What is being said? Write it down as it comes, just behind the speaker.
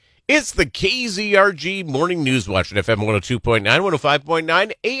It's the KZRG Morning News Watch at FM 102.9,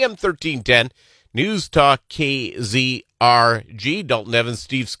 105.9, AM 1310, News Talk KZRG. Dalton Evans,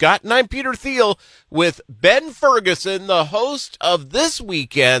 Steve Scott, and I'm Peter Thiel with Ben Ferguson, the host of this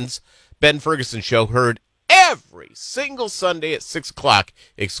weekend's Ben Ferguson Show, heard every single Sunday at 6 o'clock,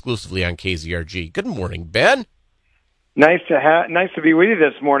 exclusively on KZRG. Good morning, Ben. Nice to be with you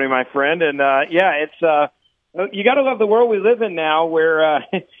this morning, my friend. And it's you got to love the world we live in now. Where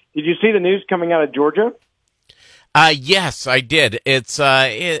did you see the news coming out of Georgia? Yes, I did. It's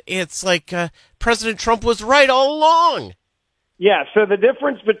like President Trump was right all along. Yeah. So the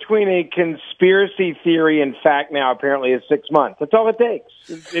difference between a conspiracy theory and fact now apparently is 6 months. That's all it takes.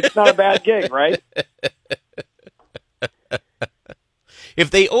 It's not a bad gig, right?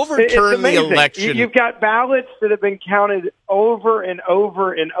 If they overturn the election... You've got ballots that have been counted over and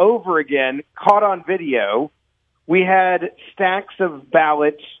over and over again, caught on video. We had stacks of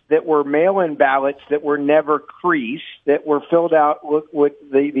ballots that were mail-in ballots that were never creased, that were filled out with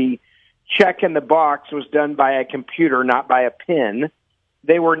the check in the box was done by a computer, not by a pen.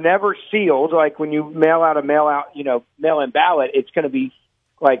 They were never sealed. Like when you mail in ballot, it's going to be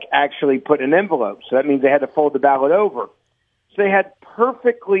like actually put in an envelope. So that means they had to fold the ballot over. So they had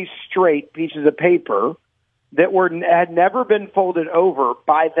perfectly straight pieces of paper that had never been folded over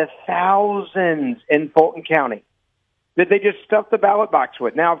by the thousands in Fulton County that they just stuffed the ballot box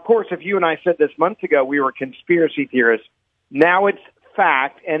with. Now, of course, if you and I said this months ago, we were conspiracy theorists. Now it's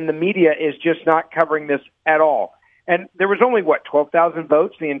fact, and the media is just not covering this at all. And there was only, 12,000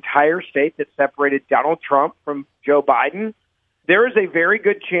 votes in the entire state that separated Donald Trump from Joe Biden. There is a very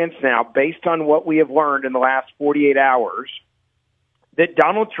good chance now, based on what we have learned in the last 48 hours, that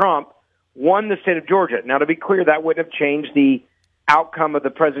Donald Trump won the state of Georgia. Now, to be clear, that wouldn't have changed the outcome of the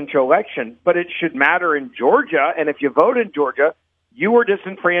presidential election, but it should matter in Georgia. And if you vote in Georgia, you were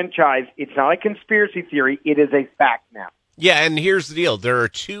disenfranchised. It's not a conspiracy theory. It is a fact now. Yeah, and here's the deal. There are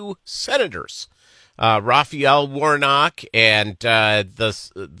two senators, Raphael Warnock and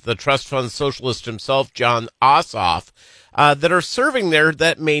the trust fund socialist himself, Jon Ossoff, that are serving there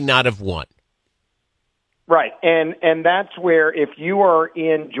that may not have won. Right, and that's where, if you are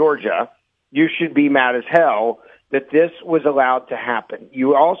in Georgia, you should be mad as hell that this was allowed to happen.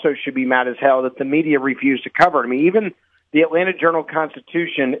 You also should be mad as hell that the media refused to cover it. I mean, even the Atlanta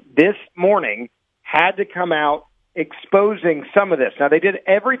Journal-Constitution this morning had to come out exposing some of this. Now, they did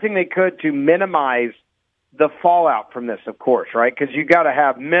everything they could to minimize the fallout from this, of course, right? Because you got to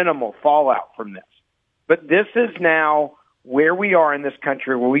have minimal fallout from this. But this is now where we are in this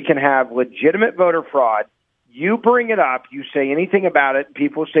country, where we can have legitimate voter fraud. You bring it up, you say anything about it,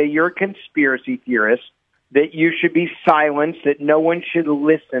 people say you're a conspiracy theorist, that you should be silenced, that no one should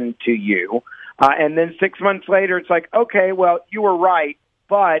listen to you. And then 6 months later, it's like, okay, well, you were right,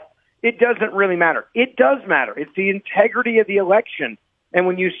 but it doesn't really matter. It does matter. It's the integrity of the election. And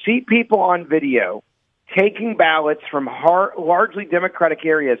when you see people on video taking ballots from largely Democratic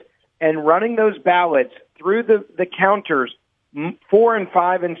areas and running those ballots through the counters 4 and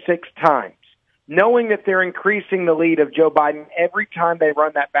 5 and 6 times, knowing that they're increasing the lead of Joe Biden every time they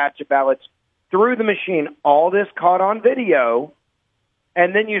run that batch of ballots through the machine, all this caught on video,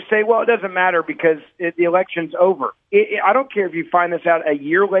 and then you say, well, it doesn't matter because the election's over. I don't care if you find this out a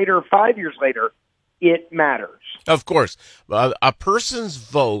year later or 5 years later, it matters. Of course. A person's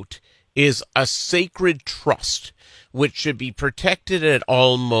vote is a sacred trust, which should be protected at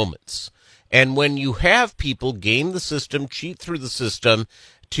all moments. And when you have people game the system, cheat through the system,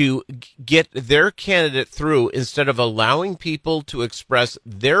 to get their candidate through instead of allowing people to express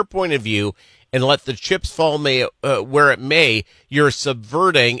their point of view and let the chips fall where it may, you're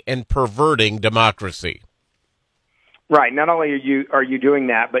subverting and perverting democracy. Right. Not only are you doing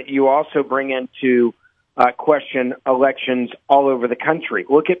that, but you also bring into question elections all over the country.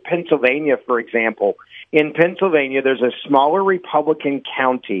 Look at Pennsylvania, for example. In Pennsylvania, there's a smaller Republican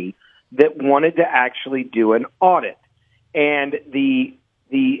county that wanted to actually do an audit. And the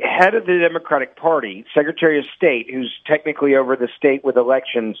head of the Democratic Party, Secretary of State, who's technically over the state with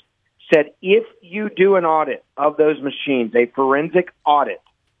elections, said if you do an audit of those machines, a forensic audit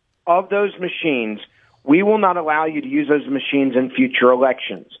of those machines, we will not allow you to use those machines in future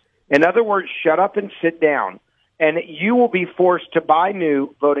elections. In other words, shut up and sit down, and you will be forced to buy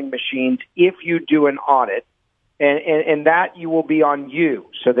new voting machines if you do an audit, and that you will be on you.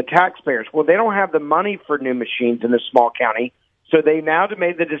 So the taxpayers, well, they don't have the money for new machines in this small county, so they now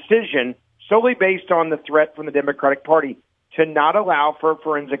made the decision solely based on the threat from the Democratic Party to not allow for a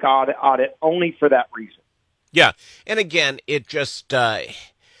forensic audit only for that reason. Yeah. And again, it just,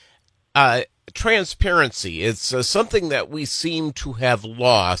 transparency. It's something that we seem to have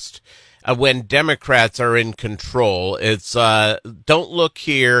lost when Democrats are in control. It's don't look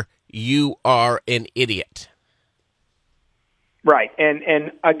here, you are an idiot. Right.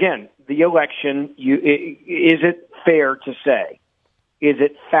 And again, the election, is it fair to say, is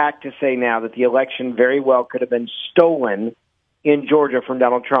it fact to say now that the election very well could have been stolen in Georgia from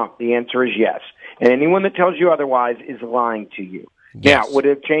Donald Trump? The answer is yes. And anyone that tells you otherwise is lying to you. Yes. Now, would it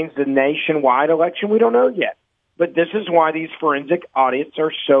have changed the nationwide election? We don't know yet. But this is why these forensic audits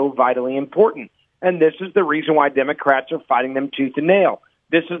are so vitally important. And this is the reason why Democrats are fighting them tooth and nail.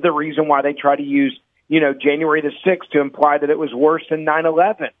 This is the reason why they try to use, January the 6th to imply that it was worse than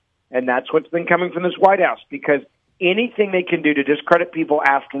 9/11. And that's what's been coming from this White House, because anything they can do to discredit people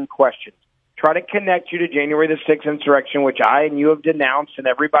asking questions, try to connect you to January the 6th insurrection, which I and you have denounced, and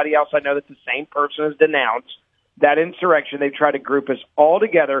everybody else I know that the same person has denounced, that insurrection. They've tried to group us all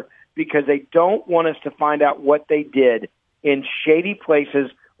together because they don't want us to find out what they did in shady places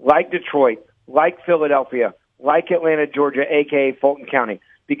like Detroit, like Philadelphia, like Atlanta, Georgia, a.k.a. Fulton County,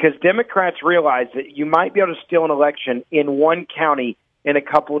 because Democrats realize that you might be able to steal an election in one county in a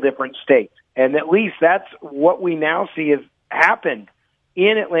couple of different states. And at least that's what we now see has happened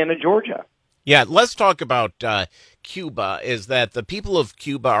in Atlanta, Georgia. Yeah, let's talk about Cuba, is that the people of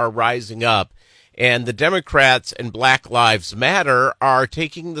Cuba are rising up, and the Democrats and Black Lives Matter are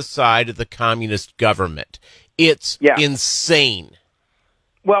taking the side of the communist government. It's insane.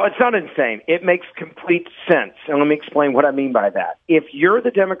 Well, it's not insane. It makes complete sense. And let me explain what I mean by that. If you're the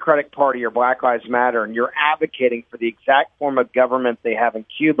Democratic Party or Black Lives Matter and you're advocating for the exact form of government they have in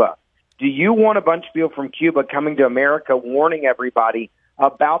Cuba, do you want a bunch of people from Cuba coming to America warning everybody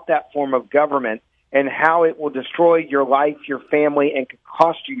about that form of government and how it will destroy your life, your family, and could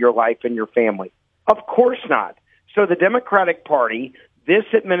cost you your life and your family? Of course not. So the Democratic Party, this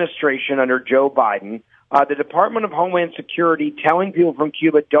administration under Joe Biden, the Department of Homeland Security telling people from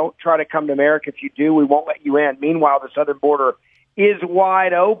Cuba, don't try to come to America. If you do, we won't let you in. Meanwhile, the southern border is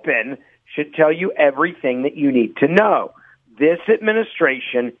wide open, should tell you everything that you need to know. This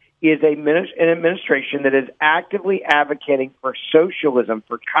administration is an administration that is actively advocating for socialism,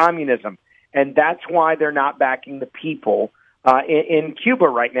 for communism, and that's why they're not backing the people in Cuba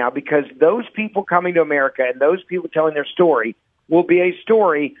right now, because those people coming to America and those people telling their story will be a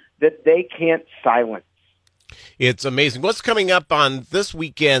story that they can't silence. It's amazing. What's coming up on this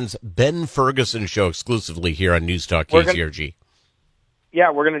weekend's Ben Ferguson show exclusively here on News Talk KZRG?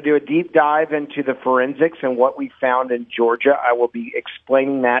 We're going to do a deep dive into the forensics and what we found in Georgia. I will be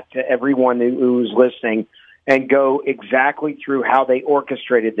explaining that to everyone who's listening and go exactly through how they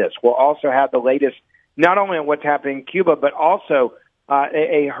orchestrated this. We'll also have the latest, not only on what's happening in Cuba, but also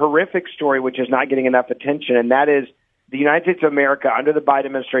a horrific story which is not getting enough attention, and that is the United States of America under the Biden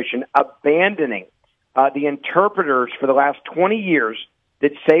administration abandoning the interpreters for the last 20 years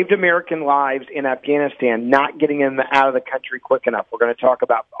that saved American lives in Afghanistan, not getting them out of the country quick enough. We're going to talk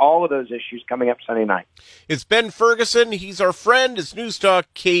about all of those issues coming up Sunday night. It's Ben Ferguson. He's our friend. It's News Talk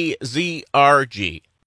KZRG.